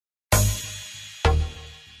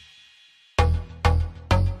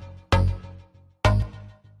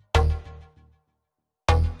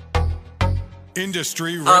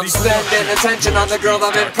industry ready. I'm spending attention on the girl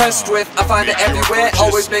I'm impressed with. I find her everywhere,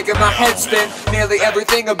 always making my head spin. Nearly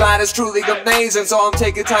everything about is truly amazing, so I'm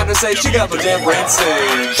taking time to say she got my damn brain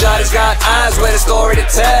saved. Shawty's got eyes with a story to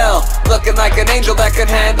tell, looking like an angel that can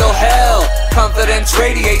handle hell. Confidence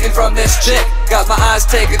radiating from this chick, got my eyes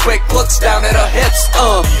taking quick looks down at her hips.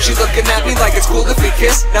 She looking at me like it's cool if we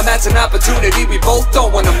kiss. Now that's an opportunity we both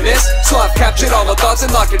don't wanna miss. So I've captured all her thoughts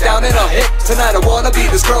and locked her down in a hit. Tonight I wanna be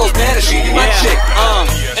this girl's man and she be my chick.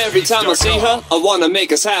 Every time I see her, I wanna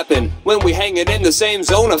make us happen. When we hanging in the same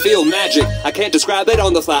zone, I feel magic. I can't describe it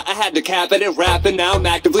on the fly, I had to cap it and rap it. Now I'm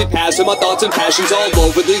actively passing my thoughts and passions all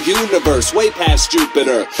over the universe, way past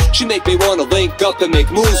Jupiter. She make me wanna link up and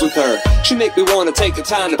make moves with her. She make me wanna take the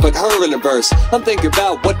time to put her in a verse. I'm thinking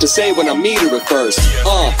about what to say when I meet her at first.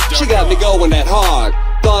 She got me going that hard.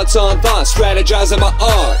 Thoughts on thoughts, strategizing my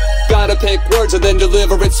art. Gotta pick words and then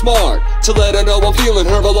deliver it smart, to let her know I'm feeling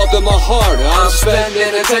her all up in my heart. I'm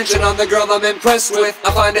spending attention on the girl I'm impressed with.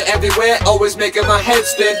 I find her everywhere, always making my head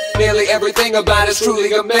spin. Nearly everything about is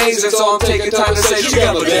truly amazing, so I'm taking time to say she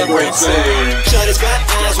got my damn brain saved. Shawty's got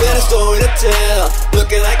eyes with a story to tell,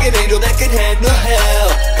 looking like an angel that can handle hell.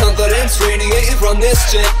 Confidence radiating from this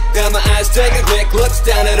chick, got my eyes taking quick looks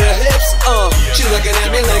down at her hips. She looking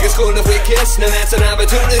at me like it's cool if we kiss. Now that's an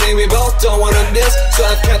opportunity we both don't wanna miss. So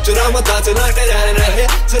I've captured all my thoughts and knocked it out in her head.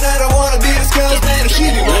 Tonight I wanna be this girl's man and she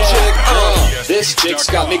be my chick. This chick's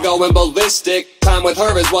got me going ballistic. Time with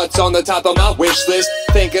her is what's on the top of my wish list.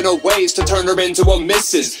 Thinking of ways to turn her into a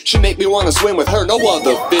missus. She make me wanna swim with her, no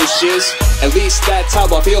other fishes. At least that's how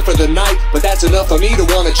I feel for the night, but that's enough for me to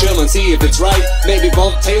wanna chill and see if it's right. Maybe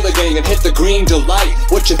bump Taylor Gang and hit the green delight.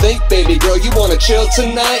 What you think, baby girl, you wanna chill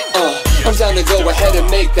tonight? I'm down to go ahead and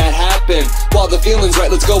make that happen. While the feeling's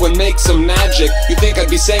right, let's go and make some magic. You think I'd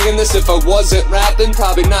be saying this if I wasn't rapping?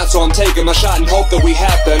 Probably not, so I'm taking my shot and hope that we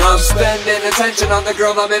happen. I'm spending attention on the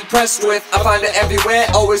girl I'm impressed with. I find her everywhere,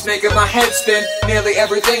 always making my head spin. Nearly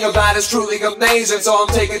everything about is truly amazing, so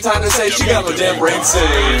I'm taking time to say she got my damn brain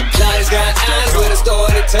saved. Shawty's got eyes with a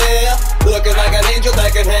story to tell, looking like an angel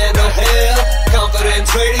that can handle hell.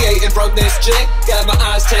 Confidence radiating from this chick, got my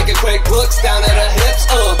eyes taking quick looks down at her hips.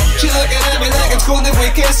 She looking at me like it's cool if we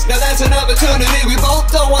kiss. Now that's an opportunity we both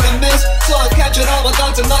don't wanna miss. So I've captured all my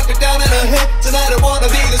thoughts and locked it down in her head. Tonight I wanna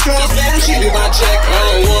be this girl's man and she be my chick.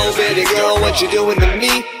 Whoa, baby girl, what you doing to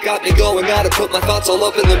me? Got me going, gotta put my thoughts all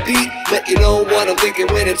up in the beat. Let you know what I'm thinking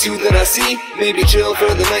when it's you that I see. Maybe chill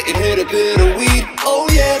for the night and hit a bit of weed. Oh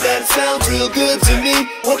yeah, that sounds real good to me.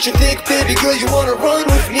 What you think, baby girl, you wanna run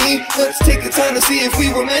with me? Let's take the time to see if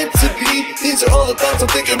we were meant to be. These are all the thoughts I'm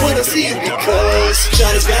thinking when I see you, because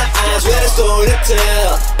Shawty's got eyes with a story to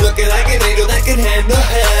tell, looking like an angel that can handle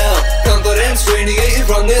hell. Confidence radiating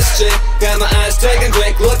from this chick, got my eyes taking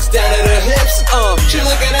quick looks down at her hips. She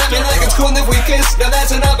looking at me like it's cool if we kiss. Now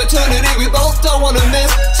that's an opportunity